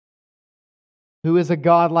Who is a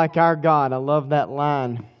God like our God? I love that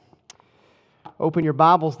line. Open your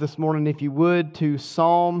Bibles this morning, if you would, to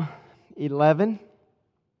Psalm 11.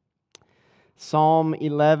 Psalm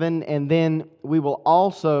 11, and then we will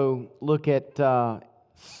also look at 2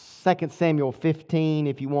 Samuel 15,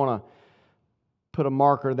 if you want to put a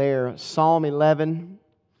marker there. Psalm 11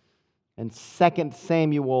 and 2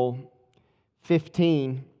 Samuel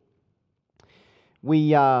 15.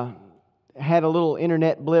 We had a little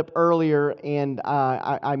internet blip earlier, and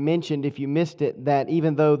I mentioned, if you missed it, that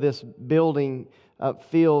even though this building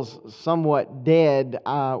feels somewhat dead,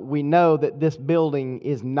 we know that this building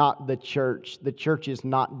is not the church. The church is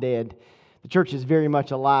not dead. The church is very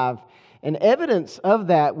much alive. And evidence of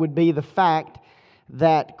that would be the fact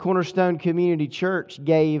that Cornerstone Community Church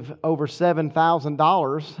gave over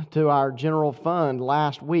 $7,000 to our general fund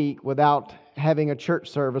last week without having a church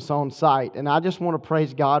service on site. And I just want to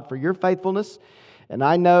praise God for your faithfulness. And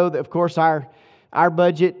I know that, of course, our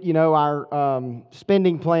budget, our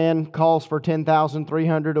spending plan calls for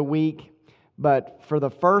 $10,300 a week. But for the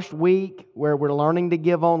first week where we're learning to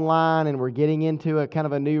give online and we're getting into a kind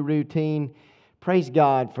of a new routine, praise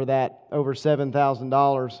God for that, over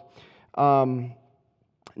 $7,000.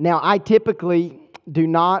 Now, I typically do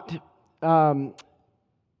not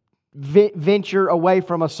venture away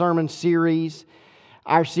from a sermon series.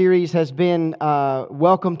 Our series has been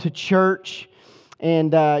Welcome to Church,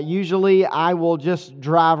 and usually I will just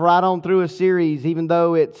drive right on through a series, even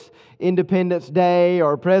though it's Independence Day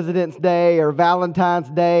or President's Day or Valentine's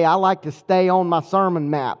Day. I like to stay on my sermon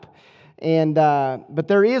map, and but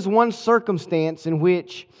there is one circumstance in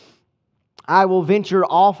which I will venture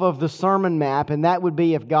off of the sermon map, and that would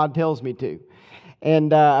be if God tells me to.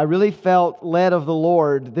 And I really felt led of the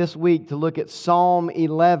Lord this week to look at Psalm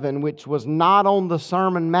 11, which was not on the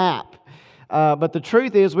sermon map. But the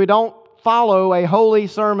truth is, we don't follow a holy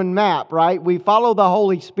sermon map, right? We follow the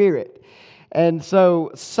Holy Spirit. And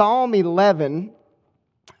so Psalm 11,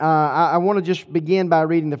 I want to just begin by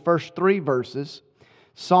reading the first three verses.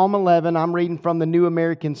 Psalm 11, I'm reading from the New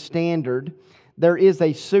American Standard. There is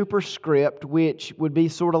a superscript, which would be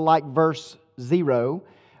sort of like verse 0.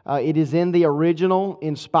 It is in the original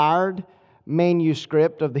inspired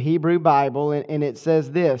manuscript of the Hebrew Bible, and it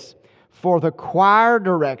says this: "For the choir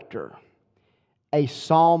director, a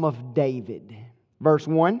psalm of David." Verse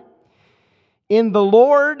 1, "In the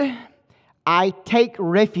Lord I take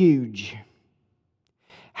refuge.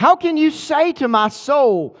 How can you say to my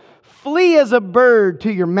soul, flee as a bird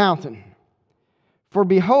to your mountain? For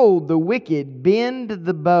behold, the wicked bend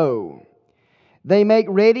the bow. They make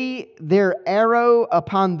ready their arrow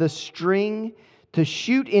upon the string to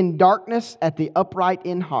shoot in darkness at the upright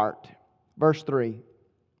in heart." Verse 3.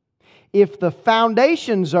 "If the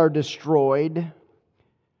foundations are destroyed,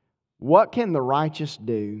 what can the righteous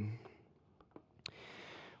do?"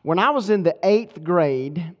 When I was in the 8th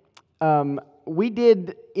grade, we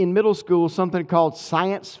did in middle school something called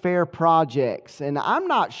science fair projects. And I'm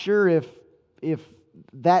not sure if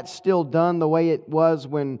that's still done the way it was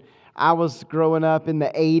when I was growing up in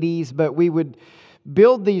the 80s, but we would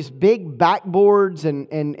build these big backboards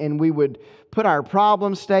and we would put our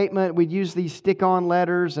problem statement. We'd use these stick-on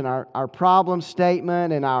letters and our problem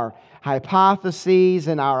statement and our hypotheses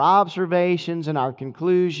and our observations and our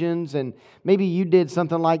conclusions. And maybe you did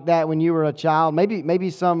something like that when you were a child. Maybe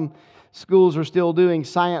some schools are still doing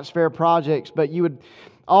science fair projects, but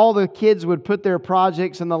all the kids would put their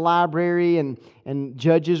projects in the library and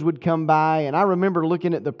judges would come by. And I remember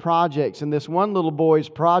looking at the projects, and this one little boy's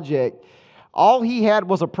project, all he had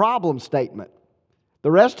was a problem statement.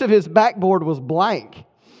 The rest of his backboard was blank.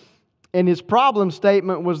 And his problem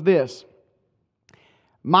statement was this: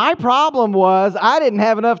 "My problem was I didn't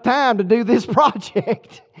have enough time to do this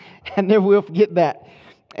project." And never will forget that.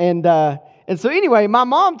 And so anyway, my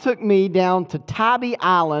mom took me down to Tybee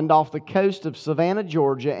Island off the coast of Savannah,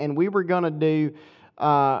 Georgia, and we were going to do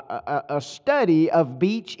a study of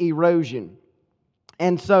beach erosion.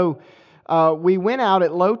 And so we went out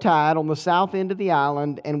at low tide on the south end of the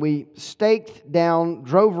island, and we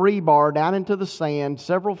drove rebar down into the sand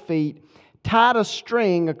several feet, tied a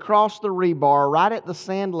string across the rebar right at the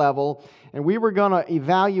sand level, and we were going to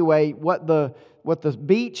evaluate what the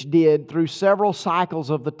beach did through several cycles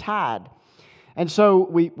of the tide. And so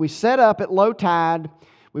we set up at low tide,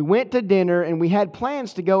 we went to dinner, and we had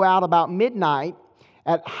plans to go out about midnight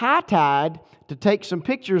at high tide to take some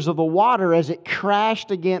pictures of the water as it crashed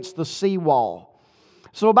against the seawall.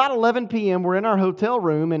 So about 11 p.m., we're in our hotel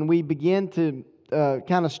room, and we begin to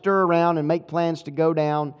kind of stir around and make plans to go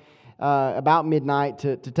down about midnight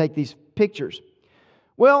to take these pictures.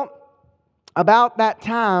 Well, about that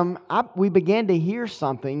time, we began to hear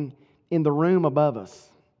something in the room above us.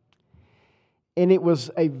 And it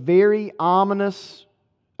was a very ominous,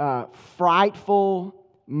 frightful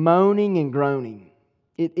moaning and groaning.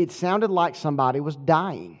 It sounded like somebody was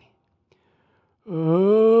dying.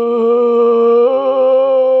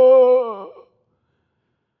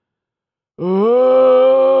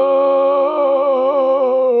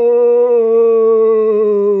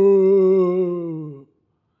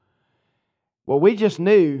 Well, we just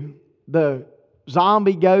knew the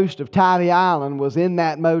zombie ghost of Tybee Island was in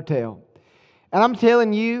that motel. And I'm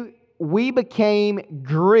telling you, we became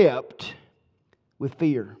gripped with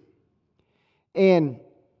fear. And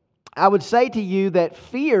I would say to you that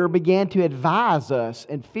fear began to advise us.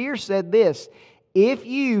 And fear said this: if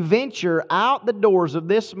you venture out the doors of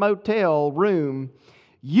this motel room,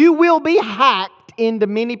 you will be hacked into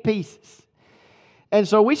many pieces. And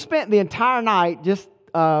so we spent the entire night just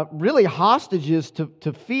really hostages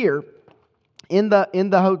to fear in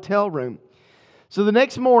the hotel room. So the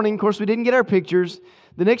next morning, of course, we didn't get our pictures.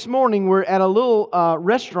 The next morning, we're at a little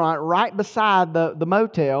restaurant right beside the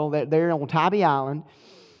motel there on Tybee Island.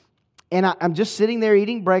 And I'm just sitting there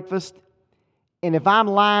eating breakfast. And if I'm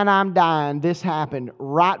lying, I'm dying. This happened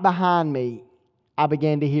right behind me. I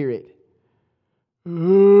began to hear it.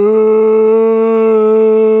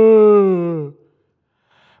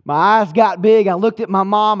 My eyes got big. I looked at my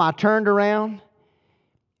mom. I turned around.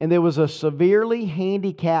 And there was a severely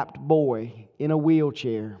handicapped boy in a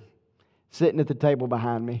wheelchair sitting at the table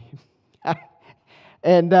behind me.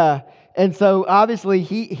 And so obviously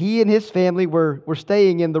he and his family were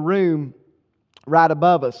staying in the room right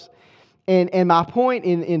above us. And my point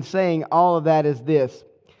in saying all of that is this: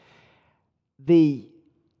 the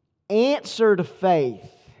answer to faith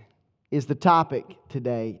is the topic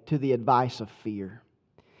today to the advice of fear.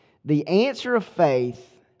 The answer of faith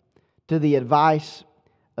to the advice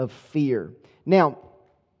of fear. Now,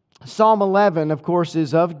 Psalm 11, of course,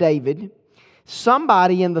 is of David.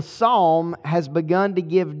 Somebody in the psalm has begun to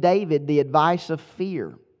give David the advice of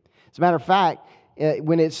fear. As a matter of fact,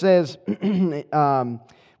 when it says,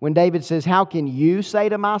 when David says, "How can you say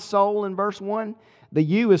to my soul," in verse 1, the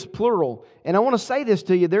you is plural. And I want to say this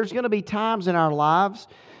to you: there's going to be times in our lives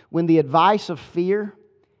when the advice of fear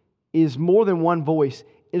is more than one voice.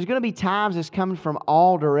 There's going to be times it's coming from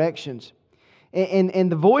all directions. And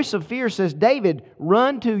the voice of fear says, "David,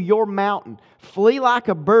 run to your mountain. Flee like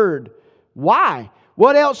a bird." Why?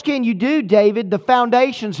 What else can you do, David? The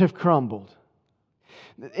foundations have crumbled.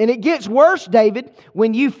 And it gets worse, David.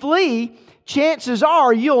 When you flee, chances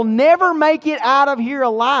are you'll never make it out of here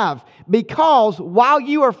alive. Because while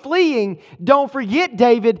you are fleeing, don't forget,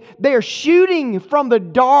 David, they're shooting from the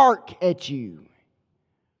dark at you.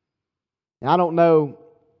 Now, I don't know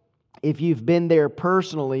if you've been there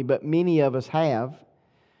personally, but many of us have.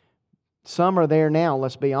 Some are there now,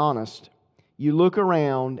 let's be honest. You look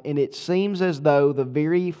around and it seems as though the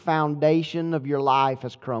very foundation of your life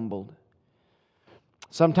has crumbled.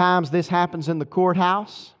 Sometimes this happens in the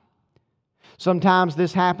courthouse. Sometimes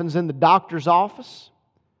this happens in the doctor's office.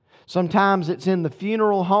 Sometimes it's in the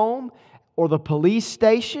funeral home or the police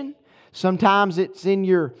station. Sometimes it's in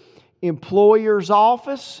your employer's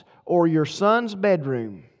office or your son's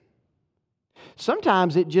bedroom.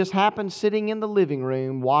 Sometimes it just happens sitting in the living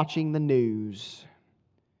room watching the news.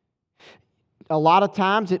 A lot of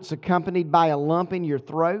times it's accompanied by a lump in your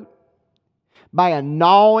throat, by a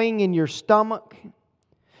gnawing in your stomach.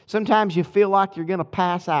 Sometimes you feel like you're going to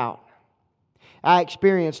pass out. I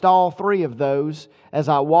experienced all three of those as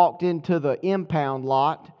I walked into the impound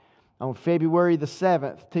lot on February the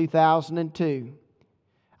 7th, 2002.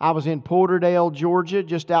 I was in Porterdale, Georgia,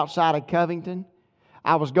 just outside of Covington.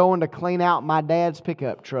 I was going to clean out my dad's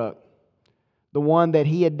pickup truck, the one that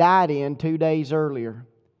he had died in 2 days earlier.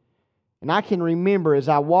 And I can remember as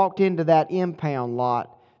I walked into that impound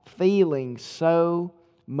lot feeling so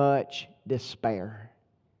much despair.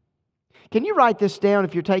 Can you write this down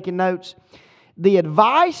if you're taking notes? The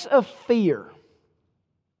advice of fear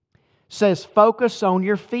says focus on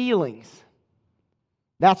your feelings.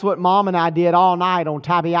 That's what Mom and I did all night on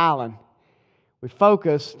Tybee Island. We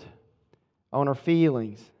focused on our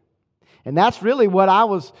feelings. And that's really what I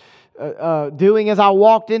was doing as I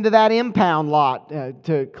walked into that impound lot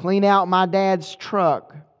to clean out my dad's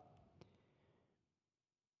truck.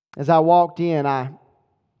 As I walked in, I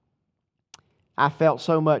felt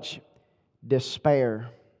so much despair.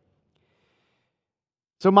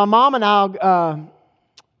 So my mom and I,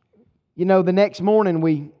 the next morning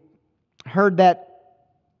we heard that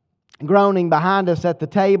groaning behind us at the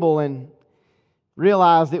table and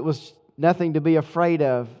realized it was nothing to be afraid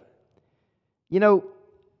of.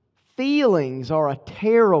 Feelings are a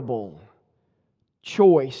terrible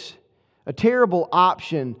choice a terrible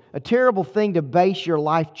option, a terrible thing to base your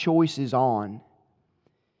life choices on.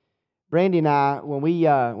 Brandy and I,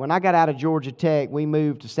 when I got out of Georgia Tech, we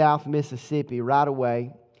moved to South Mississippi right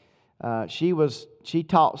away. She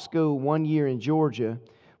taught school 1 year in Georgia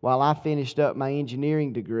while I finished up my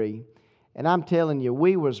engineering degree. And I'm telling you,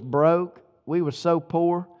 we was broke. We was so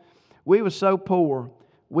poor. We was so poor,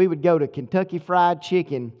 we would go to Kentucky Fried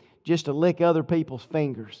Chicken just to lick other people's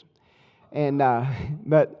fingers. And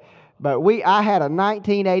but I had a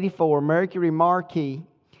 1984 Mercury Marquis,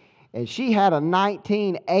 and she had a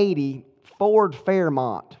 1980 Ford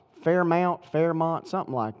Fairmont,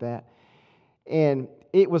 something like that. And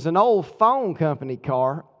it was an old phone company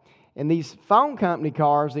car. And these phone company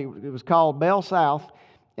cars, it was called Bell South,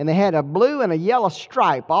 and they had a blue and a yellow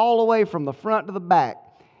stripe all the way from the front to the back.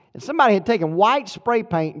 And somebody had taken white spray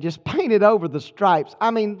paint and just painted over the stripes.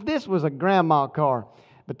 I mean, this was a grandma car.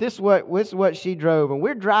 But this is what she drove. And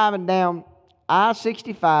we're driving down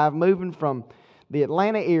I-65, moving from the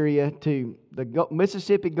Atlanta area to the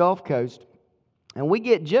Mississippi Gulf Coast. And we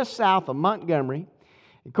get just south of Montgomery.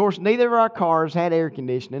 Of course, neither of our cars had air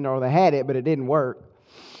conditioning, or they had it, but it didn't work.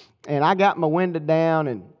 And I got my window down,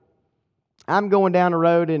 and I'm going down the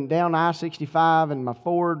road and down I-65 in my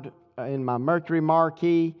Ford, in my Mercury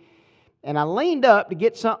Marquis. And I leaned up to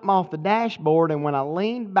get something off the dashboard, and when I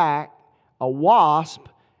leaned back, a wasp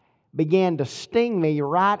began to sting me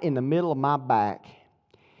right in the middle of my back.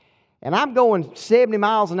 And I'm going 70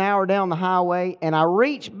 miles an hour down the highway, and I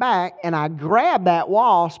reached back and I grabbed that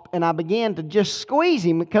wasp and I began to just squeeze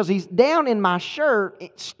him because he's down in my shirt,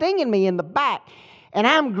 stinging me in the back. And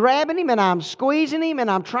I'm grabbing him and I'm squeezing him and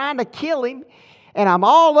I'm trying to kill him, and I'm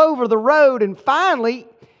all over the road, and finally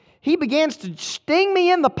he begins to sting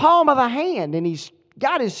me in the palm of the hand, and he's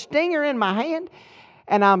got his stinger in my hand,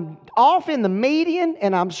 and I'm off in the median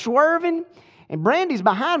and I'm swerving. And Brandy's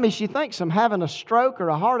behind me. She thinks I'm having a stroke or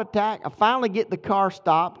a heart attack. I finally get the car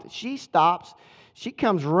stopped. She stops. She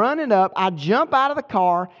comes running up. I jump out of the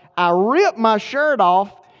car. I rip my shirt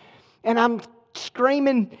off. And I'm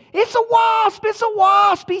screaming, "It's a wasp! It's a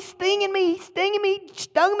wasp! He's stinging me! He's stinging me!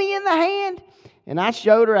 Stung me in the hand!" And I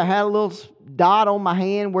showed her I had a little dot on my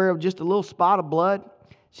hand where it was just a little spot of blood.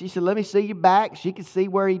 She said, "Let me see your back." She could see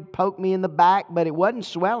where he poked me in the back, but it wasn't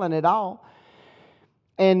swelling at all.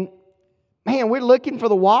 And man, we're looking for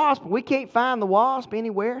the wasp. We can't find the wasp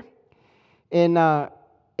anywhere. And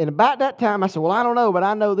about that time, I said, "Well, I don't know, but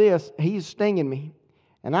I know this. He's stinging me."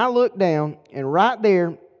 And I looked down, and right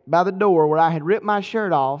there by the door where I had ripped my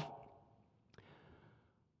shirt off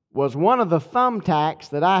was one of the thumbtacks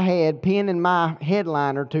that I had pinning my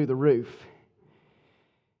headliner to the roof.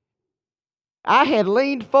 I had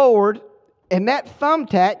leaned forward, and that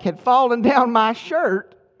thumbtack had fallen down my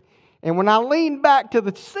shirt. And when I leaned back to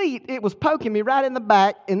the seat, it was poking me right in the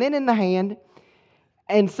back and then in the hand.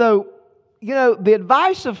 And so, the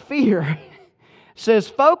advice of fear says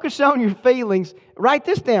focus on your feelings. Write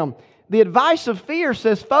this down. The advice of fear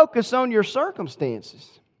says focus on your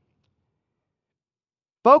circumstances.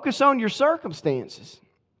 Focus on your circumstances.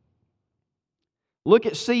 Look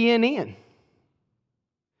at CNN.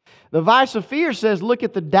 The advice of fear says look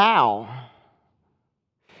at the Dow.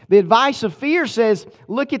 The advice of fear says,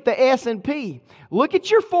 look at the S&P. Look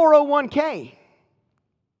at your 401k.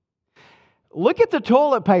 Look at the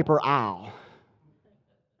toilet paper aisle.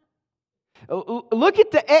 Look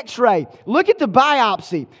at the x-ray. Look at the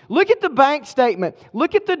biopsy. Look at the bank statement.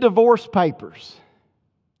 Look at the divorce papers.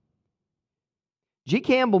 G.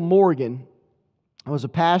 Campbell Morgan was a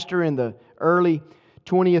pastor in the early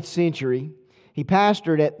 20th century. He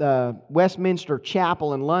pastored at the Westminster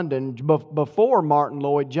Chapel in London before Martin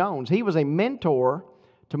Lloyd-Jones. He was a mentor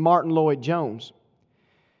to Martin Lloyd-Jones.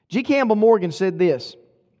 G. Campbell Morgan said this: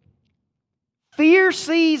 "Fear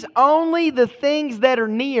sees only the things that are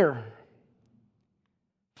near.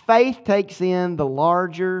 Faith takes in the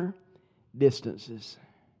larger distances."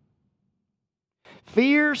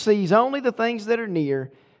 Fear sees only the things that are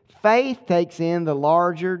near. Faith takes in the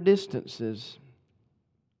larger distances.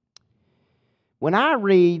 When I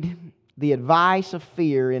read the advice of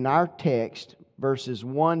fear in our text, verses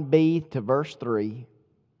 1b to verse 3,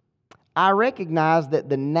 I recognize that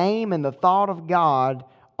the name and the thought of God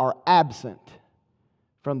are absent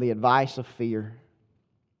from the advice of fear.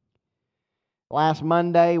 Last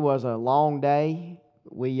Monday was a long day.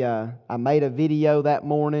 I made a video that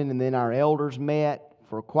morning, and then our elders met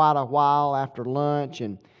for quite a while after lunch,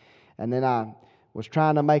 and then I was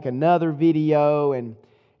trying to make another video, and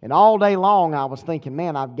all day long I was thinking,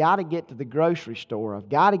 man, I've got to get to the grocery store. I've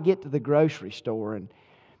got to get to the grocery store.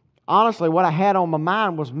 honestly, what I had on my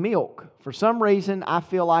mind was milk. For some reason, I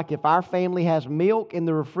feel like if our family has milk in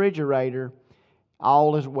the refrigerator,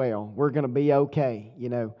 all is well. We're going to be okay, you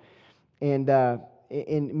know.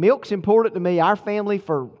 And milk's important to me. Our family,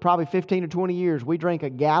 for probably 15 or 20 years, we drink a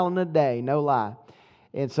gallon a day, no lie.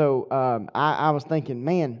 And so I was thinking,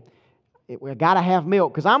 man, we got to have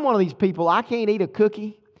milk. Because I'm one of these people, I can't eat a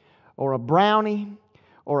cookie or a brownie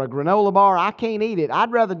or a granola bar. I can't eat it.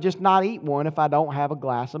 I'd rather just not eat one if I don't have a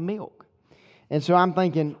glass of milk. And so I'm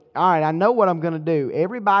thinking, all right, I know what I'm going to do.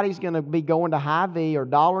 Everybody's going to be going to Hy-Vee or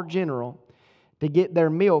Dollar General to get their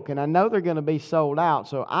milk, and I know they're going to be sold out,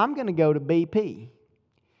 so I'm going to go to BP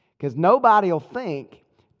because nobody will think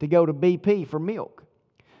to go to BP for milk.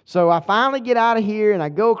 So I finally get out of here, and I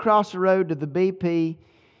go across the road to the BP.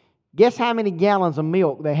 Guess how many gallons of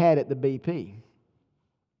milk they had at the BP?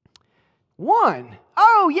 1.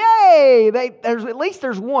 Oh, yay! At least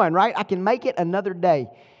there's 1, right? I can make it another day.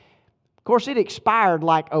 Of course, it expired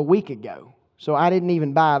like a week ago, so I didn't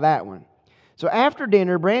even buy that one. So after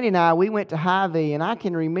dinner, Brandy and I, we went to Hy-Vee, and I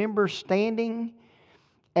can remember standing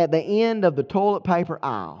at the end of the toilet paper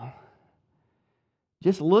aisle,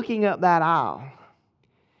 just looking up that aisle.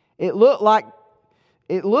 It looked like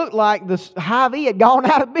the Hy-Vee had gone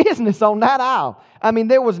out of business on that aisle. I mean,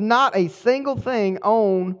 there was not a single thing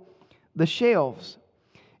on the shelves.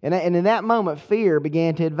 And in that moment, fear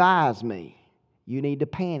began to advise me. You need to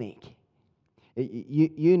panic.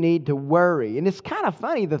 You need to worry. And it's kind of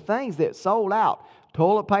funny, the things that sold out.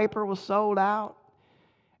 Toilet paper was sold out.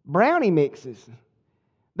 Brownie mixes.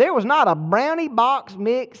 There was not a brownie box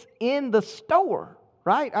mix in the store,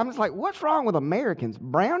 right? I'm just like, what's wrong with Americans?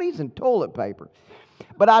 Brownies and toilet paper.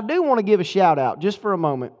 But I do want to give a shout out, just for a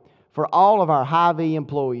moment, for all of our Hy-Vee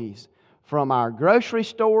employees. From our grocery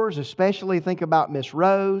stores, especially think about Miss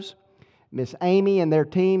Rose, Miss Amy and their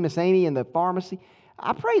team, Miss Amy in the pharmacy.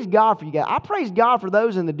 I praise God for you guys. I praise God for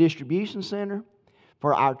those in the distribution center,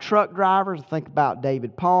 for our truck drivers. I think about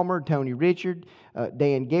David Palmer, Tony Richard,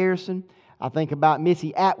 Dan Garrison. I think about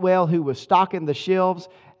Missy Atwell, who was stocking the shelves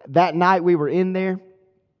that night we were in there.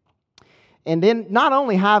 And then not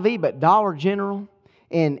only Hy-Vee, but Dollar General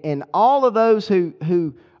and all of those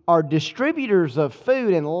who are distributors of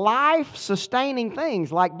food and life-sustaining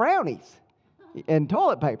things like brownies and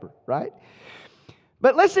toilet paper, right?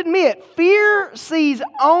 But let's admit, fear sees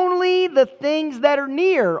only the things that are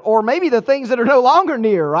near, or maybe the things that are no longer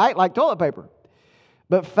near, right? Like toilet paper.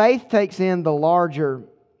 But faith takes in the larger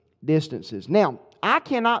distances. Now, I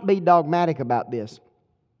cannot be dogmatic about this,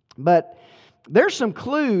 but there's some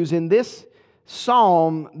clues in this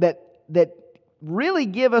psalm that really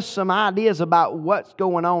give us some ideas about what's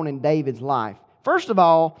going on in David's life. First of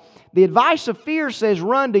all, the advice of fear says,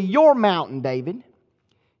 run to your mountain, David.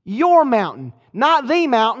 Your mountain. Not the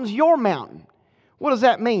mountains, your mountain. What does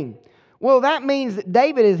that mean? Well, that means that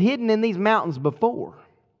David is hidden in these mountains before.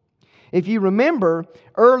 If you remember,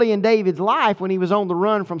 early in David's life, when he was on the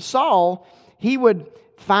run from Saul, he would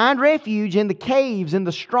find refuge in the caves, in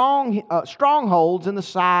the strongholds in the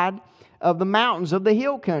side of the mountains of the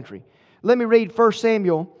hill country. Let me read 1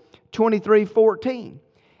 Samuel 23:14.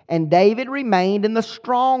 And David remained in the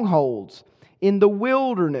strongholds, in the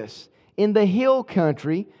wilderness, in the hill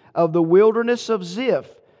country of the wilderness of Ziph.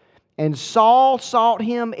 And Saul sought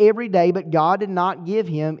him every day, but God did not give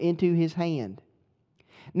him into his hand.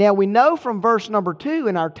 Now we know from verse number 2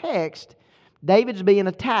 in our text, David's being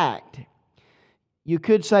attacked. You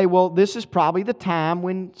could say, well, this is probably the time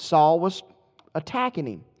when Saul was attacking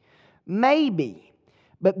him. Maybe.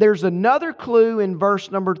 But there's another clue in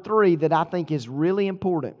verse number 3 that I think is really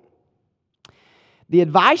important. The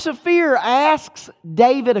advice of fear asks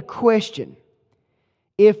David a question.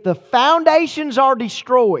 If the foundations are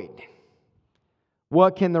destroyed,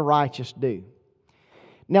 what can the righteous do?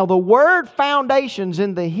 Now the word foundations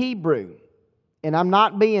in the Hebrew, and I'm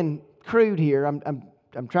not being crude here,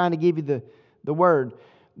 I'm trying to give you the word.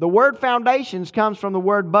 The word foundations comes from the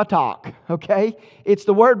word buttock, okay? It's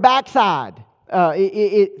the word backside.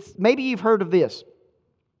 Maybe you've heard of this.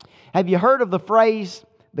 Have you heard of the phrase,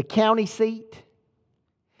 the county seat?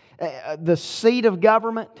 The seat of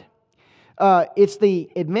government? It's the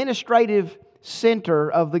administrative center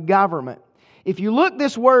of the government. If you look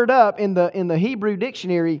this word up in the Hebrew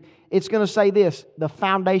dictionary, it's going to say this, the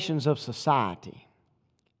foundations of society.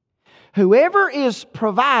 Whoever is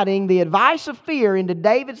providing the advice of fear into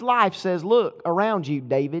David's life says, look around you,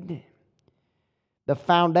 David. The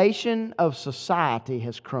foundation of society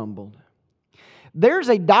has crumbled. There's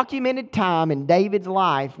a documented time in David's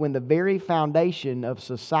life when the very foundation of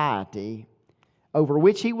society, over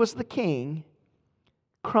which he was the king,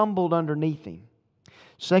 crumbled underneath him.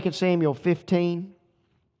 2 Samuel 15,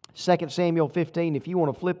 2 Samuel 15, if you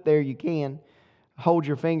want to flip there, you can. Hold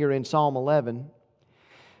your finger in Psalm 11.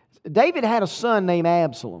 David had a son named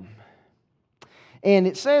Absalom. And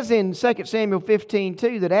it says in 2 Samuel 15,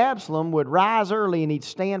 too, that Absalom would rise early and he'd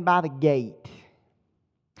stand by the gate.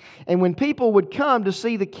 And when people would come to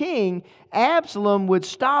see the king, Absalom would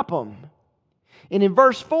stop them. And in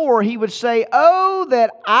verse 4, he would say, "Oh,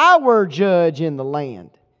 that I were judge in the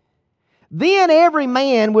land. Then every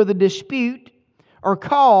man with a dispute or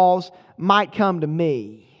cause might come to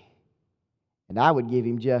me, and I would give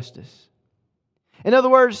him justice." In other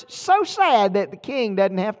words, so sad that the king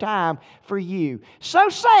doesn't have time for you. So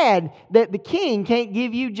sad that the king can't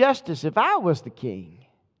give you justice. If I was the king,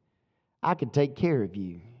 I could take care of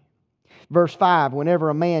you. Verse 5, whenever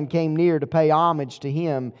a man came near to pay homage to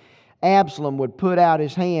him, Absalom would put out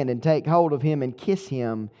his hand and take hold of him and kiss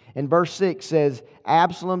him. And verse 6 says,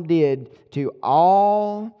 Absalom did to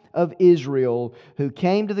all of Israel who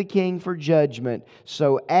came to the king for judgment.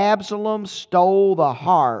 So Absalom stole the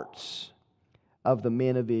hearts of the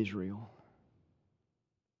men of Israel.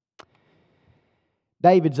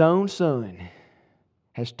 David's own son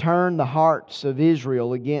has turned the hearts of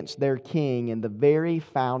Israel against their king, and the very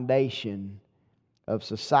foundation of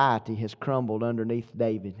society has crumbled underneath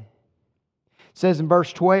David. It says in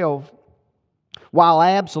verse 12, while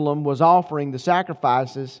Absalom was offering the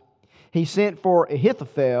sacrifices, he sent for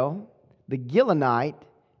Ahithophel, the Gilonite,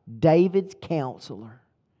 David's counselor,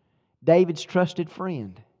 David's trusted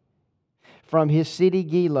friend, from his city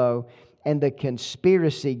Gilo, and the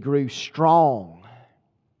conspiracy grew strong.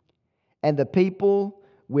 And the people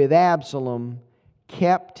with Absalom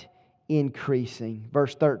kept increasing.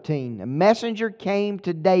 Verse 13, a messenger came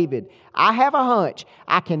to David. I have a hunch.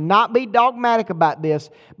 I cannot be dogmatic about this,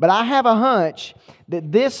 but I have a hunch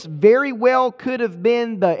that this very well could have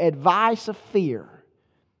been the advice of fear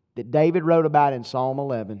that David wrote about in Psalm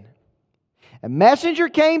 11. A messenger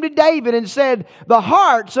came to David and said, the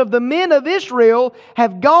hearts of the men of Israel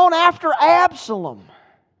have gone after Absalom.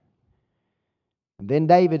 And then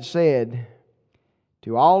David said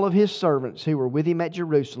to all of his servants who were with him at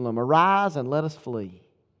Jerusalem, arise and let us flee,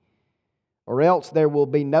 or else there will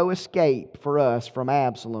be no escape for us from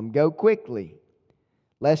Absalom. Go quickly,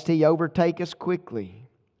 lest he overtake us quickly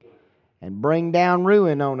and bring down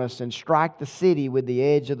ruin on us and strike the city with the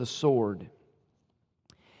edge of the sword.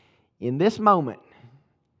 In this moment,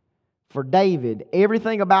 for David,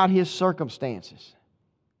 everything about his circumstances,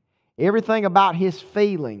 everything about his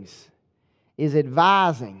feelings is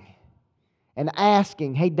advising and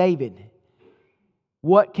asking, hey David,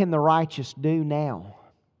 what can the righteous do now?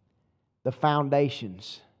 The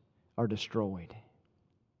foundations are destroyed.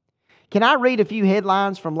 Can I read a few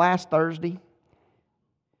headlines from last Thursday?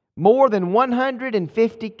 More than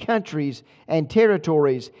 150 countries and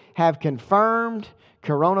territories have confirmed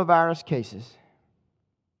coronavirus cases.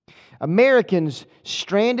 Americans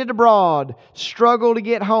stranded abroad struggle to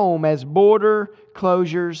get home as border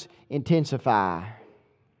closures intensify.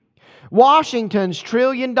 Washington's $1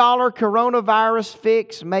 trillion coronavirus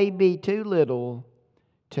fix may be too little,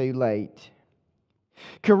 too late.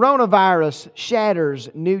 Coronavirus shatters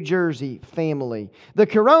New Jersey family. The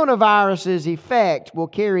coronavirus's effect will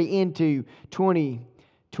carry into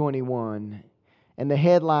 2021. And the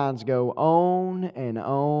headlines go on and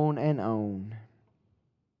on and on.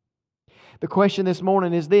 The question this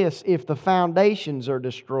morning is this: if the foundations are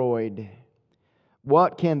destroyed,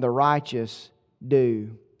 what can the righteous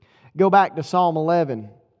do? Go back to Psalm 11,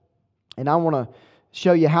 and I want to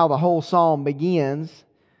show you how the whole psalm begins.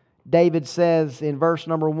 David says in verse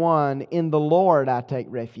number 1, in the Lord I take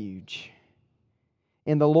refuge.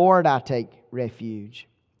 In the Lord I take refuge.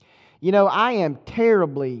 You know, I am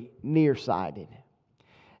terribly nearsighted.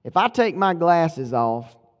 If I take my glasses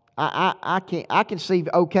off, I can see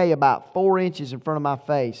okay about 4 inches in front of my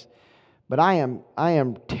face. But I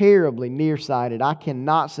am terribly nearsighted. I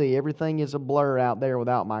cannot see. Everything is a blur out there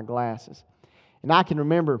without my glasses. And I can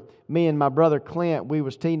remember me and my brother Clint, we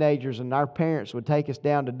was teenagers, and our parents would take us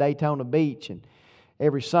down to Daytona Beach, and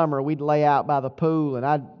every summer we'd lay out by the pool, and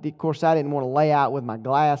of course I didn't want to lay out with my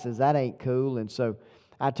glasses. That ain't cool. And so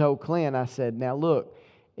I told Clint, I said, now look,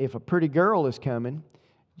 if a pretty girl is coming,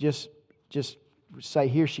 just say,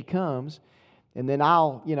 here she comes, and then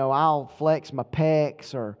I'll flex my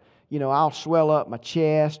pecs, or I'll swell up my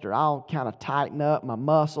chest, or I'll kind of tighten up my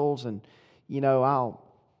muscles, and I'll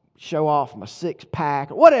show off my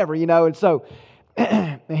 6-pack or whatever, And so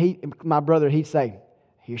my brother, he'd say,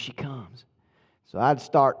 here she comes. So I'd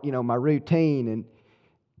start, my routine, and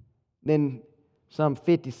then some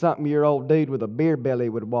 50-something-year-old dude with a beer belly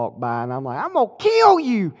would walk by, and I'm like, I'm going to kill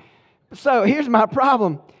you. So here's my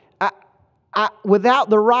problem. without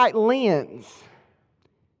the right lens,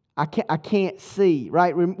 I can't see,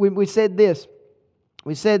 right? We said this.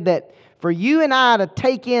 We said that for you and I to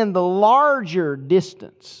take in the larger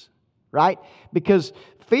distance, right? Because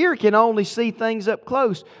fear can only see things up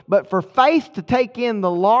close. But for faith to take in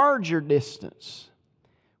the larger distance,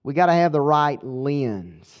 we got to have the right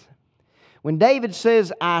lens. When David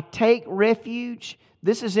says, I take refuge,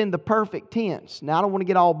 this is in the perfect tense. Now, I don't want to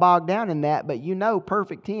get all bogged down in that, but you know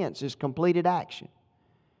perfect tense is completed action.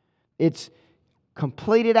 It's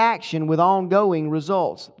completed action with ongoing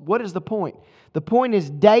results. What is the point? The point is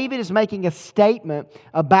David is making a statement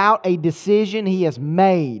about a decision he has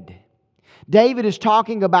made. David is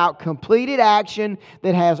talking about completed action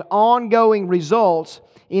that has ongoing results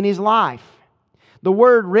in his life. The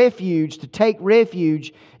word refuge, to take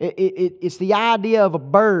refuge, it's the idea of a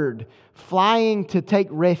bird flying to take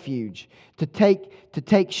refuge, to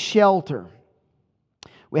take shelter.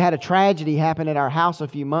 We had a tragedy happen at our house a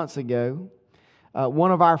few months ago.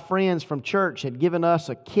 One of our friends from church had given us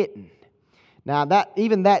a kitten. Now,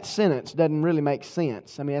 even that sentence doesn't really make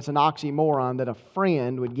sense. I mean, it's an oxymoron that a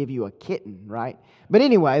friend would give you a kitten, right? But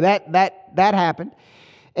anyway, that happened.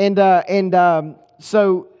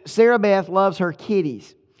 So Sarah Beth loves her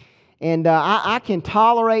kitties. And I can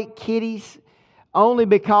tolerate kitties only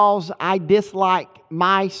because I dislike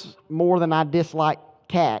mice more than I dislike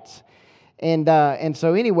cats. And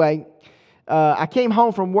so anyway, I came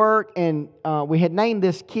home from work and we had named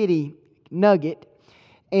this kitty Nugget.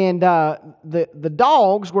 And the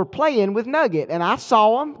dogs were playing with Nugget. And I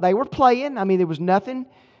saw them. They were playing. I mean, there was nothing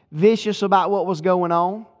vicious about what was going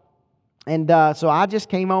on. And so I just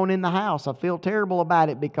came on in the house. I feel terrible about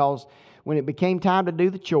it because when it became time to do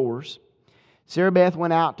the chores, Sarah Beth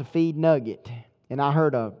went out to feed Nugget. And I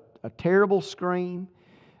heard a terrible scream.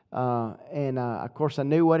 Of course, I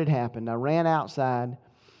knew what had happened. I ran outside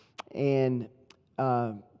and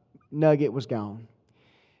Nugget was gone.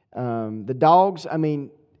 The dogs, I mean,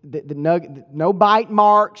 the Nugget, no bite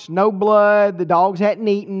marks, no blood. The dogs hadn't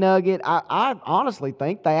eaten Nugget. I honestly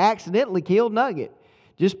think they accidentally killed Nugget,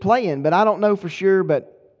 just playing. But I don't know for sure.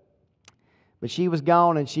 But she was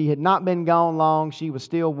gone, and she had not been gone long. She was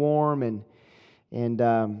still warm, and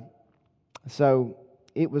so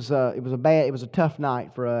it was a tough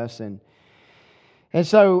night for us. And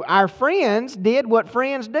so our friends did what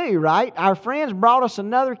friends do, right? Our friends brought us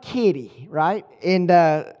another kitty, right?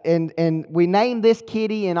 And we named this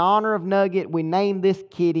kitty in honor of Nugget. We named this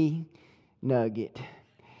kitty Nugget.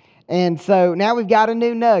 And so now we've got a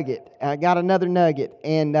new Nugget. Got another Nugget.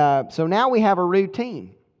 And so now we have a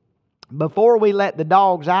routine. Before we let the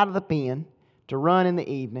dogs out of the pen to run in the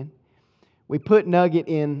evening, we put Nugget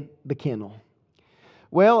in the kennel.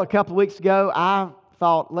 Well, a couple of weeks ago, I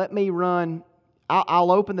thought, let me run.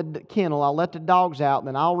 I'll open the kennel, I'll let the dogs out, and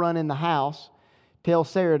then I'll run in the house, tell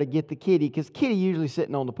Sarah to get the kitty, because Kitty usually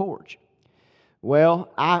sitting on the porch.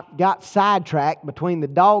 Well, I got sidetracked between the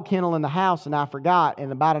dog kennel and the house, and I forgot,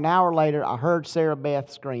 and about an hour later, I heard Sarah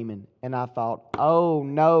Beth screaming, and I thought, oh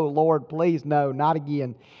no, Lord, please no, not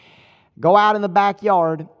again. Go out in the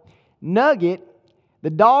backyard. Nugget, the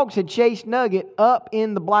dogs had chased Nugget up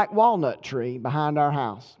in the black walnut tree behind our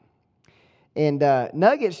house. And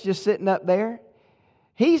Nugget's just sitting up there.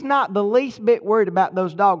 He's not the least bit worried about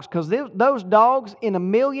those dogs because those dogs in a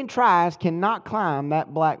million tries cannot climb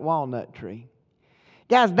that black walnut tree.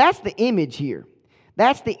 Guys, that's the image here.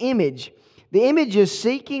 That's the image. The image is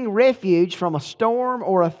seeking refuge from a storm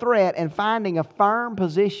or a threat and finding a firm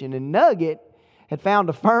position. And Nugget had found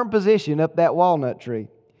a firm position up that walnut tree.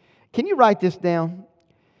 Can you write this down?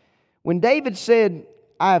 When David said,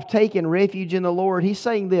 I have taken refuge in the Lord, he's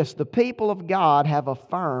saying this: the people of God have a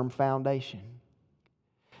firm foundation.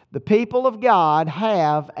 The people of God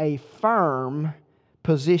have a firm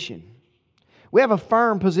position. We have a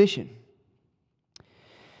firm position.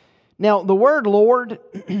 Now, the word Lord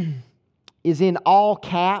is in all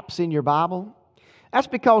caps in your Bible. That's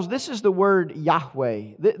because this is the word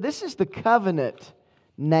Yahweh. This is the covenant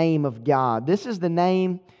name of God. This is the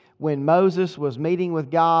name when Moses was meeting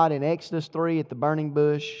with God in Exodus 3 at the burning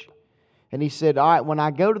bush. And he said, all right, when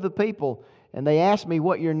I go to the people and they ask me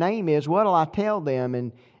what your name is, what will I tell them?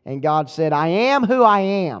 And God said, I am who I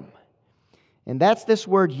am. And that's this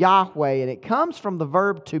word Yahweh. And it comes from the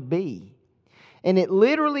verb to be. And it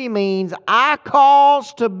literally means, I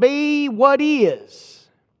cause to be what is.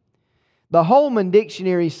 The Holman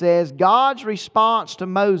Dictionary says, God's response to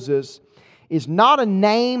Moses is not a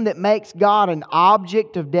name that makes God an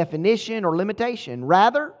object of definition or limitation.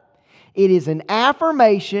 Rather, it is an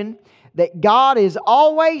affirmation that God is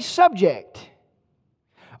always subject,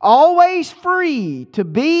 always free to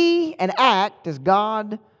be and act as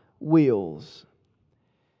God wills.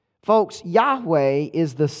 Folks, Yahweh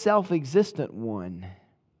is the self-existent one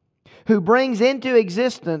who brings into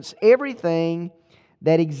existence everything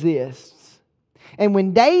that exists. And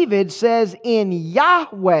when David says in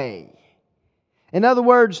Yahweh, in other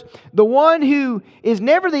words, the one who is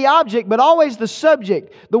never the object but always the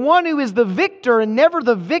subject, the one who is the victor and never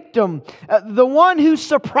the victim, the one who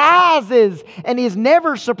surprises and is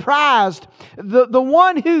never surprised, the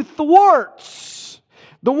one who thwarts,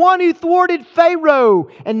 the one who thwarted Pharaoh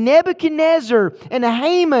and Nebuchadnezzar and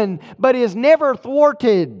Haman but is never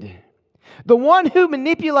thwarted, the one who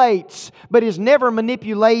manipulates but is never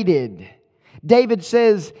manipulated. David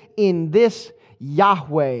says, in this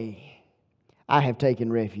Yahweh I have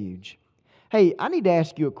taken refuge. Hey, I need to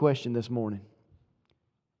ask you a question this morning.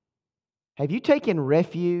 Have you taken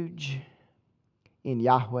refuge in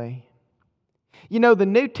Yahweh? You know, the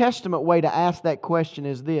New Testament way to ask that question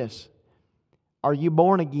is this: are you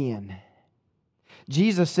born again?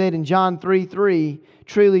 Jesus said in John 3:3,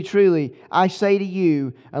 truly, truly, I say to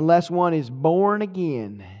you, unless one is born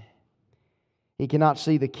again, he cannot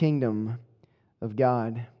see the kingdom of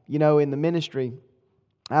God. You know, in the ministry,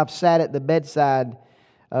 I've sat at the bedside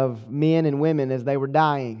of men and women as they were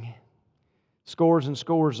dying. Scores and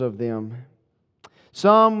scores of them.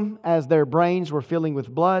 Some as their brains were filling with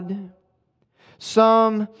blood.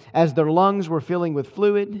 Some as their lungs were filling with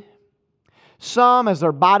fluid. Some as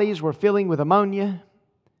their bodies were filling with ammonia.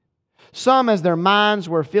 Some as their minds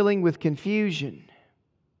were filling with confusion.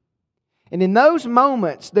 And in those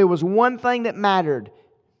moments, there was one thing that mattered.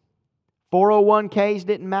 401ks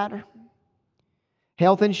didn't matter.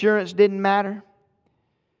 Health insurance didn't matter.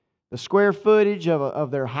 The square footage of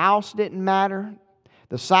their house didn't matter.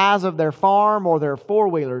 The size of their farm or their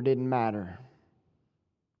four-wheeler didn't matter.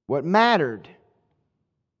 What mattered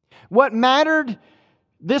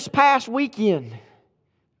this past weekend,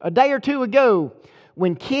 a day or two ago,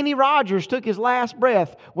 when Kenny Rogers took his last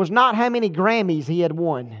breath, was not how many Grammys he had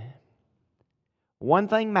won. One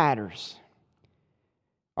thing matters.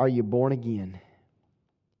 Are you born again?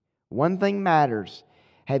 One thing matters.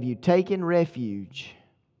 Have you taken refuge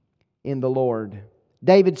in the Lord?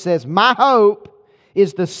 David says, my hope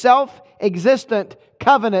is the self-existent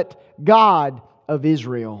covenant God of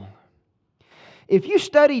Israel. If you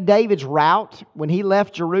study David's route when he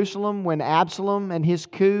left Jerusalem, when Absalom and his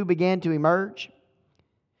coup began to emerge,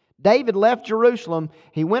 David left Jerusalem.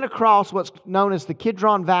 He went across what's known as the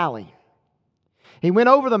Kidron Valley. He went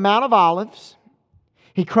over the Mount of Olives.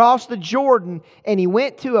 He crossed the Jordan and he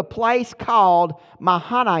went to a place called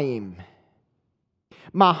Mahanaim.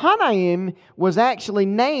 Mahanaim was actually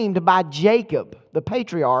named by Jacob, the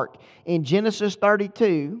patriarch, in Genesis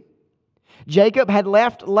 32. Jacob had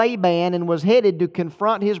left Laban and was headed to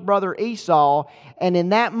confront his brother Esau, and in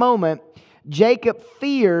that moment, Jacob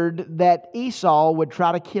feared that Esau would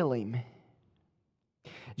try to kill him.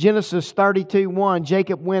 Genesis 32:1,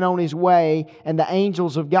 Jacob went on his way, and the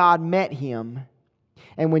angels of God met him.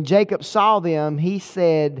 And when Jacob saw them, he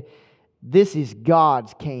said, this is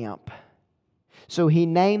God's camp. So he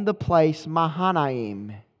named the place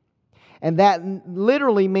Mahanaim. And that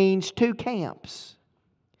literally means two camps.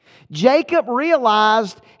 Jacob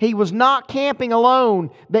realized he was not camping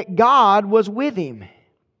alone, that God was with him.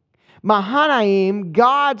 Mahanaim,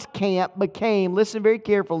 God's camp, became, listen very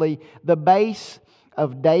carefully, the base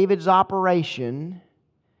of David's operation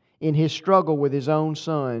in his struggle with his own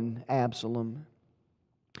son, Absalom.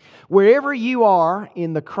 Wherever you are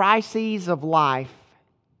in the crises of life,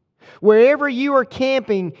 wherever you are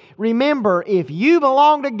camping, remember, if you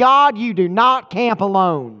belong to God, you do not camp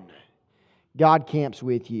alone. God camps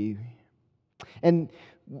with you. And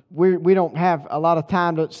we don't have a lot of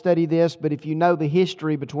time to study this, but if you know the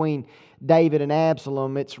history between David and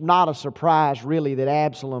Absalom, it's not a surprise really that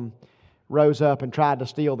Absalom rose up and tried to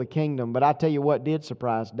steal the kingdom. But I tell you what did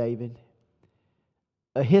surprise David.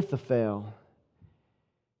 Ahithophel,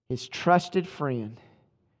 his trusted friend,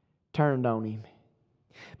 turned on him.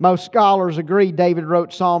 Most scholars agree David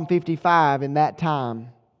wrote Psalm 55 in that time.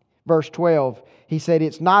 Verse 12, he said,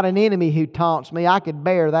 it's not an enemy who taunts me. I could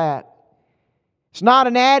bear that. It's not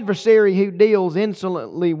an adversary who deals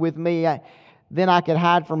insolently with me. Then I could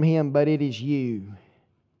hide from him, but it is you.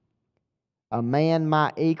 A man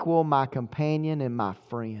my equal, my companion, and my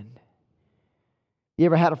friend. You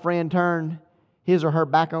ever had a friend turn his or her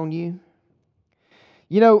back on you?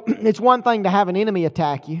 You know, it's one thing to have an enemy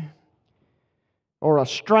attack you or a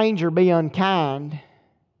stranger be unkind,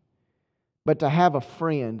 but to have a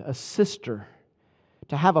friend, a sister,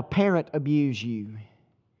 to have a parent abuse you,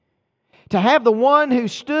 to have the one who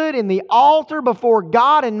stood in the altar before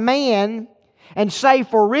God and man and say,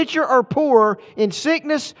 for richer or poorer, in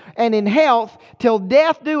sickness and in health, till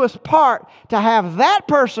death do us part, to have that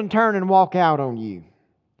person turn and walk out on you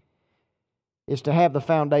is to have the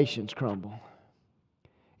foundations crumble.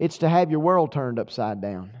 It's to have your world turned upside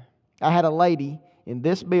down. I had a lady in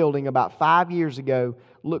this building about 5 years ago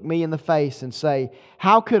look me in the face and say,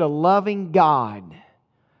 how could a loving God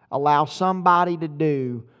allow somebody to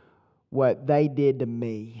do what they did to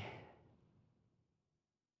me?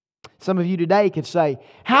 Some of you today could say,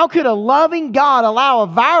 how could a loving God allow a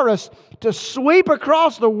virus to sweep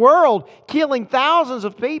across the world, killing thousands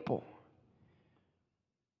of people?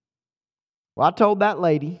 Well, I told that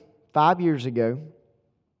lady 5 years ago,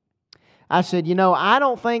 I said, I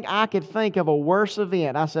don't think I could think of a worse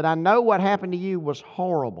event. I said, I know what happened to you was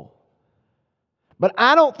horrible, but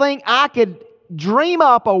I don't think I could dream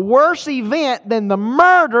up a worse event than the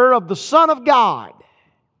murder of the Son of God.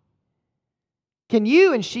 Can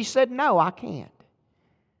you? And she said, no, I can't.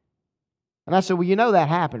 And I said, well, that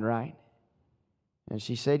happened, right? And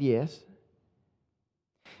she said, yes.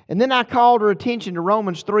 And then I called her attention to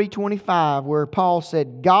Romans 3:25, where Paul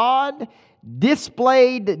said, God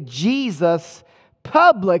displayed Jesus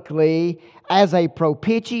publicly as a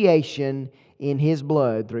propitiation in His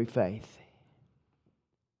blood through faith.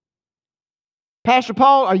 Pastor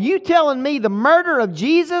Paul, are you telling me the murder of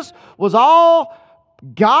Jesus was all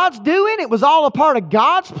God's doing? It was all a part of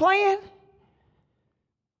God's plan?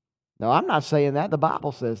 No, I'm not saying that. The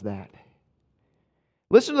Bible says that.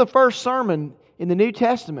 Listen to the first sermon in the New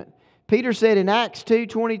Testament. Peter said in Acts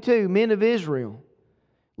 2:22, men of Israel,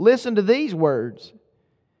 listen to these words.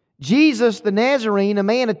 Jesus the Nazarene, a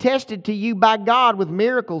man attested to you by God with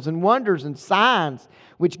miracles and wonders and signs,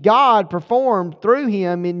 which God performed through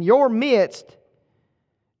Him in your midst,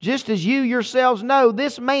 just as you yourselves know,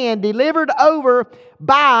 this man delivered over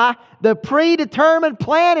by the predetermined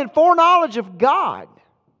plan and foreknowledge of God,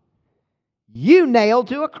 you nailed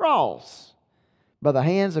to a cross by the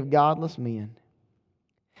hands of godless men.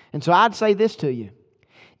 And so I'd say this to you.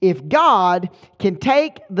 If God can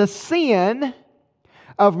take the sin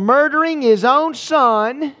of murdering His own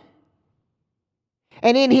Son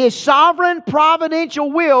and in His sovereign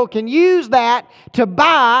providential will can use that to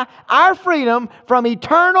buy our freedom from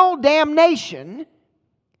eternal damnation,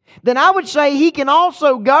 then I would say He can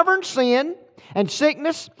also govern sin and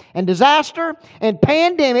sickness and disaster and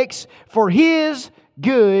pandemics for His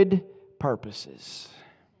good purposes.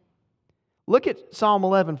 Look at Psalm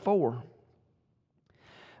 11:4.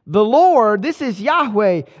 The Lord, this is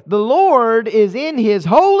Yahweh, the Lord is in His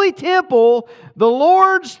holy temple. The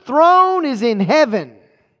Lord's throne is in heaven.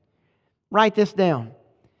 Write this down.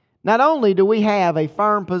 Not only do we have a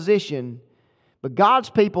firm position, but God's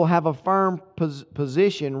people have a firm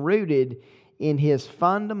position rooted in His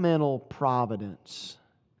fundamental providence.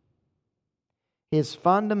 His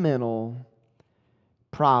fundamental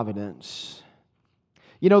providence.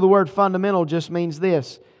 The word fundamental just means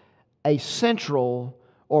this: a central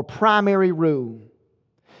or primary rule,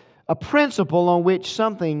 a principle on which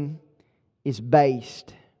something is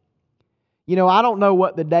based. I don't know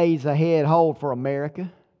what the days ahead hold for America,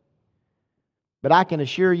 but I can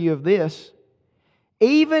assure you of this.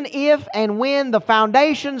 Even if and when the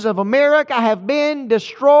foundations of America have been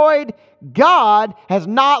destroyed, God has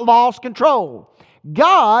not lost control.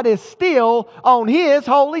 God is still on His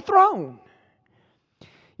holy throne.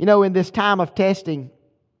 In this time of testing,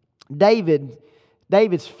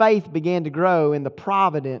 David's faith began to grow in the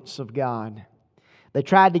providence of God. They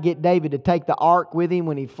tried to get David to take the ark with him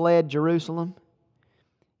when he fled Jerusalem.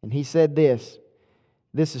 And he said this.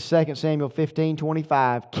 This is 2 Samuel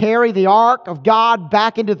 15:25. Carry the ark of God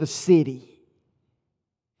back into the city.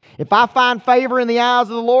 If I find favor in the eyes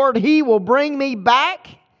of the Lord, He will bring me back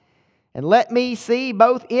and let me see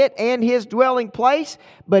both it and His dwelling place.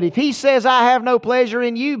 But if He says, I have no pleasure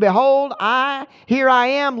in you, behold, here I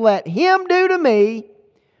am, let Him do to me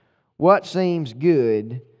what seems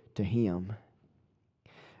good to Him.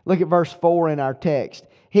 Look at verse 4 in our text.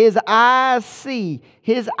 His eyes see,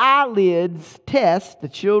 His eyelids test the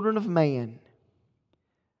children of man.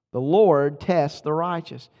 The Lord tests the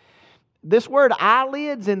righteous. This word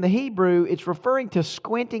eyelids in the Hebrew, it's referring to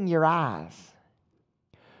squinting your eyes.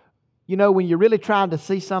 When you're really trying to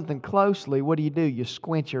see something closely, what do? You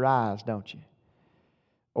squint your eyes, don't you?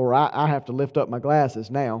 Or I have to lift up my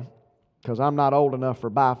glasses now because I'm not old enough for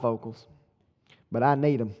bifocals, but I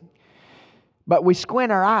need them. But we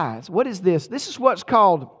squint our eyes. What is this? This is what's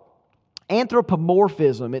called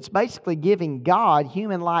anthropomorphism. It's basically giving God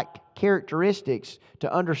human-like characteristics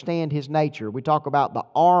to understand His nature. We talk about the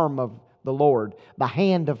arm of the Lord, the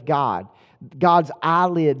hand of God, God's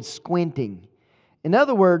eyelids squinting. In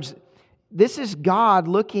other words, this is God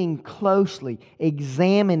looking closely,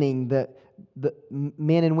 examining the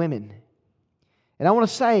men and women. And I want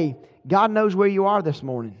to say, God knows where you are this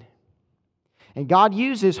morning. And God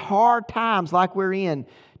uses hard times like we're in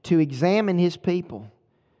to examine His people,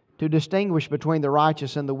 to distinguish between the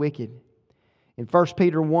righteous and the wicked. In 1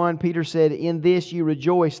 Peter 1, Peter said, "In this you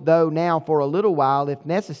rejoice, though now for a little while, if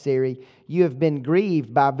necessary, you have been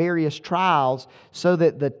grieved by various trials, so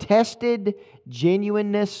that the tested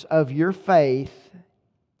genuineness of your faith,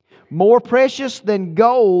 more precious than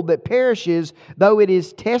gold that perishes, though it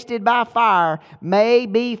is tested by fire, may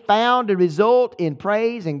be found to result in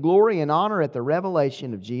praise and glory and honor at the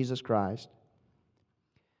revelation of Jesus Christ."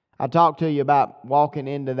 I talked to you about walking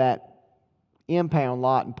into that impound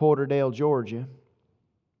lot in Porterdale, Georgia.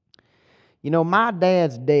 You know, my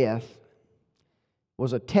dad's death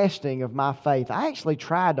was a testing of my faith. I actually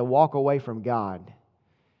tried to walk away from God.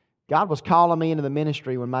 God was calling me into the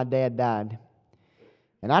ministry when my dad died.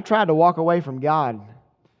 And I tried to walk away from God.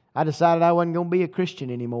 I decided I wasn't going to be a Christian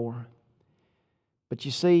anymore. But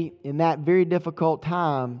you see, in that very difficult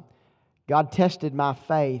time, God tested my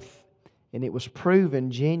faith, and it was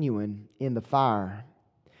proven genuine in the fire.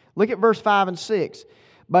 Look at verse 5 and 6.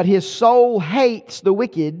 "But his soul hates the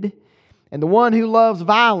wicked, and the one who loves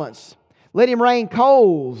violence. Let him rain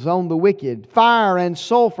coals on the wicked. Fire and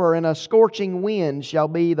sulfur and a scorching wind shall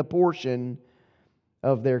be the portion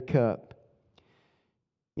of their cup."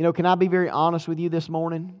 You know, can I be very honest with you this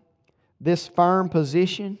morning? This firm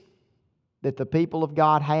position that the people of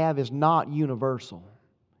God have is not universal.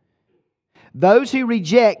 Those who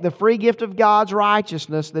reject the free gift of God's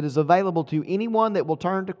righteousness that is available to anyone that will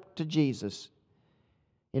turn to Jesus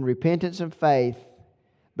in repentance and faith,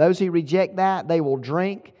 those who reject that, they will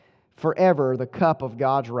drink forever the cup of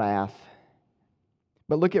God's wrath.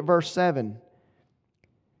 But look at verse 7.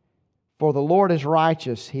 "For the Lord is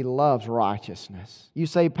righteous, He loves righteousness." You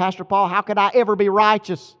say, "Pastor Paul, how could I ever be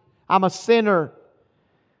righteous? I'm a sinner."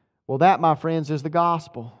 Well, that, my friends, is the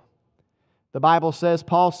gospel. The Bible says,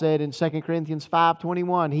 Paul said in 2 Corinthians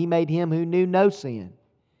 5:21, He made Him who knew no sin,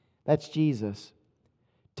 that's Jesus,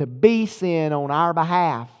 to be sin on our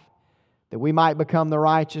behalf, that we might become the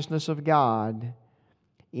righteousness of God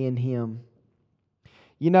in Him.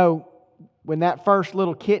 You know, when that first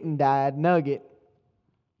little kitten died, Nugget,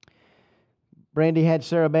 Brandy had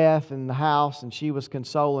Sarah Beth in the house and she was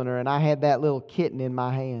consoling her, and I had that little kitten in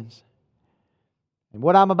my hands. And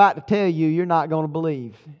what I'm about to tell you, you're not going to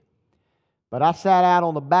believe. But I sat out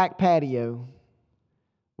on the back patio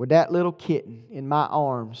with that little kitten in my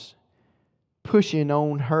arms, pushing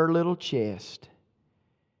on her little chest,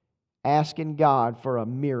 asking God for a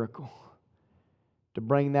miracle to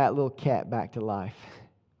bring that little cat back to life.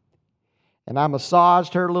 And I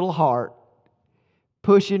massaged her little heart,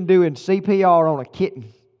 doing CPR on a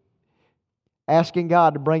kitten, asking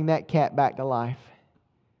God to bring that cat back to life.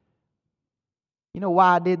 You know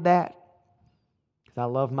why I did that? Because I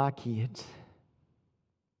love my kids.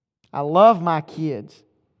 I love my kids.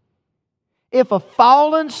 If a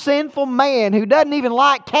fallen, sinful man who doesn't even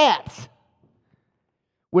like cats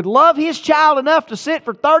would love his child enough to sit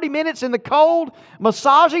for 30 minutes in the cold,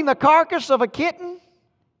 massaging the carcass of a kitten,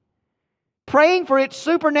 praying for its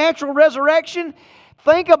supernatural resurrection,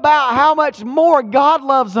 think about how much more God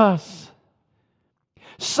loves us.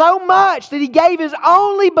 So much that He gave His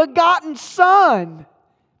only begotten Son,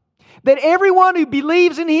 that everyone who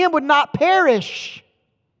believes in Him would not perish,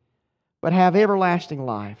 but have everlasting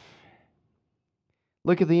life.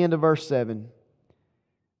 Look at the end of verse 7.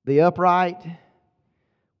 "The upright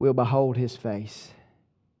will behold His face."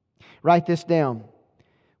 Write this down.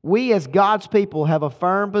 We as God's people have a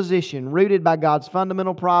firm position rooted by God's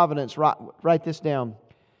fundamental providence. Write this down.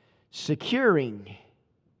 Securing,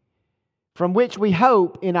 from which we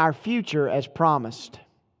hope in our future as promised.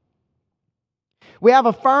 We have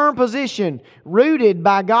a firm position rooted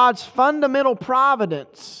by God's fundamental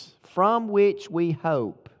providence, from which we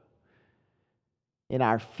hope in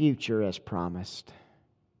our future as promised.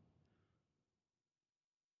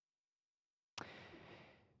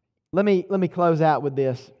 Let me close out with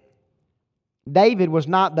this. David was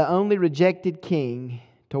not the only rejected king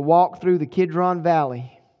to walk through the Kidron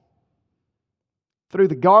Valley, through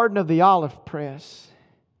the garden of the olive press,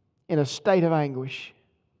 in a state of anguish.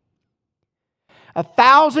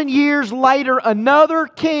 1,000 years later, another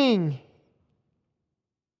king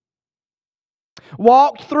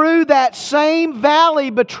walked through that same valley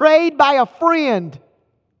betrayed by a friend.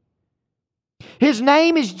 His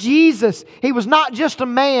name is Jesus. He was not just a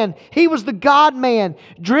man. He was the God-man,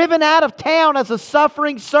 driven out of town as a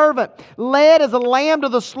suffering servant, led as a lamb to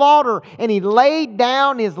the slaughter, and He laid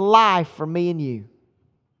down His life for me and you.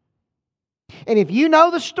 And if you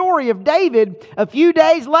know the story of David, a few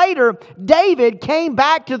days later, David came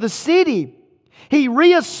back to the city. He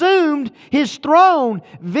reassumed his throne,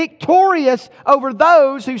 victorious over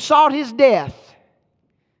those who sought his death.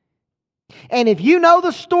 And if you know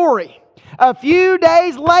the story, a few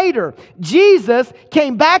days later, Jesus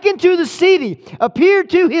came back into the city, appeared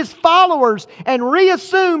to His followers, and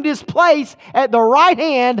reassumed His place at the right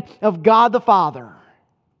hand of God the Father.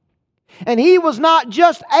 And He was not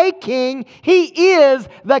just a king, He is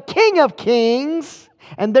the King of Kings.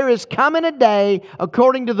 And there is coming a day,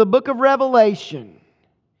 according to the book of Revelation,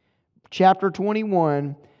 chapter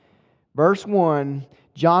 21, verse 1,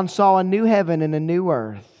 John saw a new heaven and a new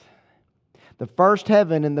earth. The first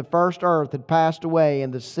heaven and the first earth had passed away,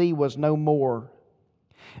 and the sea was no more.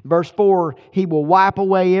 Verse 4, He will wipe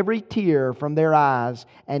away every tear from their eyes,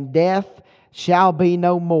 and death shall be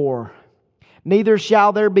no more. Neither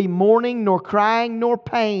shall there be mourning, nor crying, nor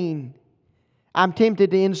pain. I'm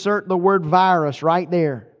tempted to insert the word virus right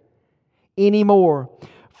there. Anymore.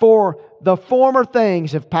 For the former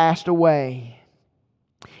things have passed away.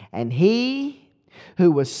 And He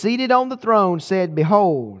who was seated on the throne said,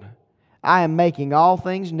 Behold, I am making all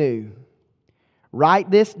things new.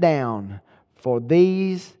 Write this down, for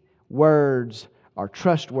these words are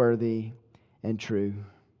trustworthy and true.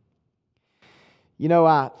 You know,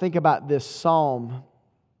 I think about this psalm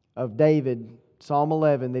of David, Psalm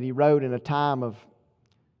 11, that he wrote in a time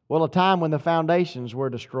when the foundations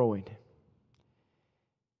were destroyed.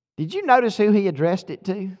 Did you notice who he addressed it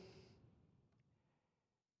to?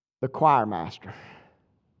 The choir master.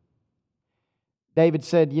 David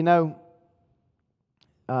said, you know,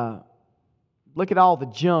 look at all the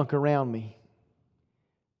junk around me.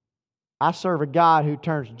 I serve a God who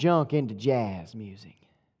turns junk into jazz music.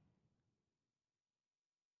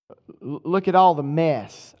 Look at all the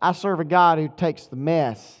mess. I serve a God who takes the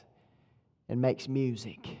mess and makes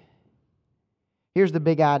music. Here's the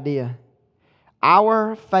big idea.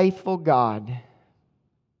 Our faithful God,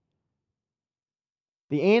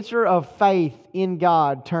 the answer of faith in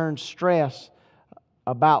God turns stress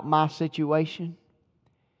about my situation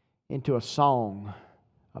into a song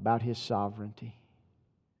about His sovereignty.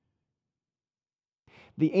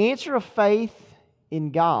 The answer of faith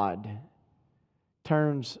in God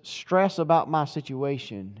turns stress about my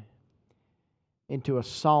situation into a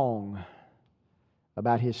song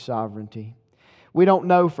about His sovereignty. We don't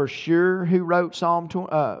know for sure who wrote Psalm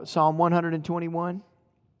 121.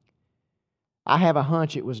 I have a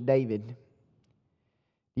hunch it was David.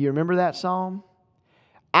 Do you remember that psalm?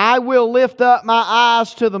 I will lift up my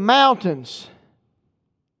eyes to the mountains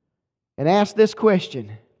and ask this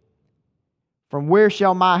question. From where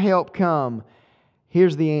shall my help come?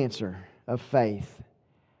 Here's the answer of faith.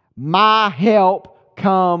 My help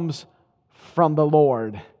comes from the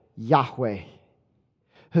Lord, Yahweh,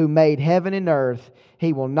 who made heaven and earth.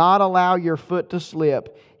 He will not allow your foot to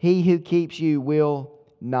slip. He who keeps you will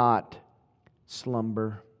not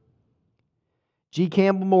slumber. G.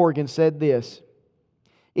 Campbell Morgan said this,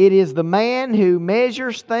 It is the man who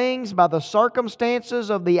measures things by the circumstances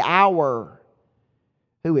of the hour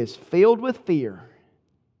who is filled with fear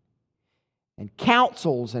and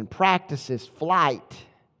counsels and practices flight.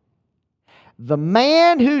 The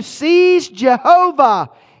man who sees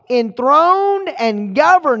Jehovah enthroned and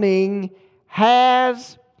governing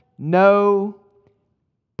has no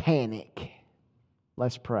panic.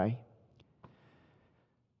 Let's pray.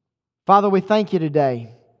 Father, we thank You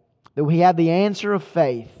today that we have the answer of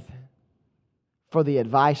faith for the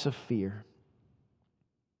advice of fear.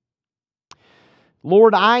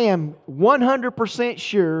 Lord, I am 100%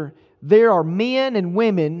 sure there are men and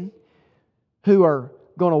women who are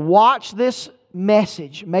going to watch this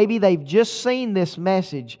message. Maybe they've just seen this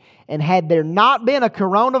message, and had there not been a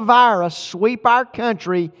coronavirus sweep our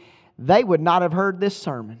country, they would not have heard this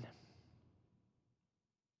sermon.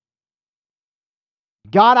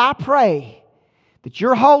 God, I pray that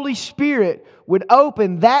Your Holy Spirit would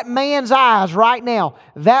open that man's eyes right now,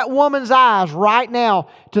 that woman's eyes right now,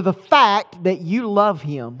 to the fact that You love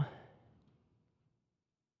him.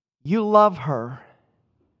 You love her.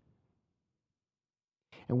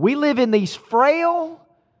 And we live in these frail,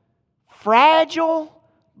 fragile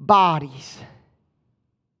bodies.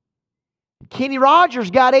 Kenny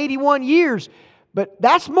Rogers got 81 years, but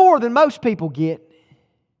that's more than most people get.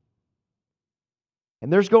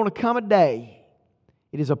 And there's going to come a day,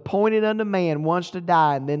 it is appointed unto man once to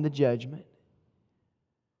die, and then the judgment.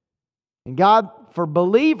 And God, for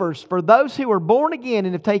believers, for those who are born again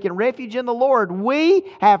and have taken refuge in the Lord, we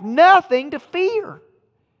have nothing to fear.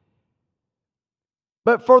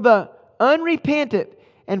 But for the unrepentant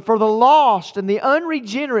And for the lost and the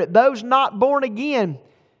unregenerate, those not born again,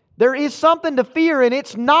 there is something to fear, and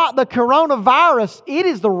it's not the coronavirus. It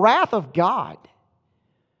is the wrath of God.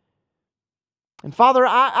 And Father,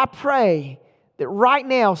 I pray that right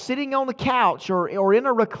now, sitting on the couch or in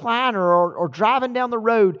a recliner or driving down the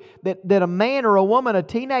road, that a man or a woman, a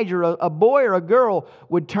teenager, a boy or a girl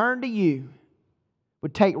would turn to You,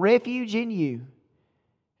 would take refuge in You,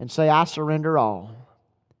 and say, I surrender all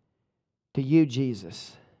to You,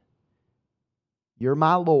 Jesus. You're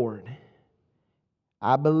my Lord.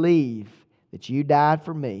 I believe that You died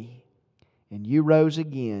for me and You rose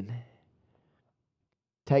again.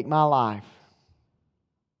 Take my life.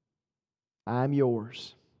 I am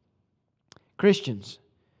Yours. Christians,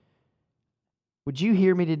 would you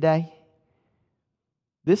hear me today?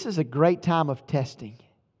 This is a great time of testing.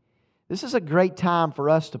 This is a great time for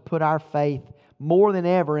us to put our faith more than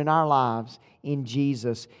ever in our lives in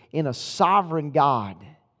Jesus, in a sovereign God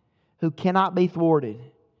who cannot be thwarted,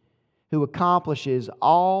 who accomplishes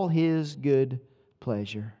all His good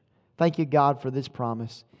pleasure. Thank You, God, for this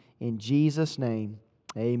promise. In Jesus' name,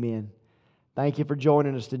 amen. Thank you for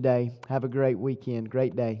joining us today. Have a great weekend,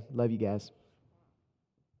 great day. Love you guys.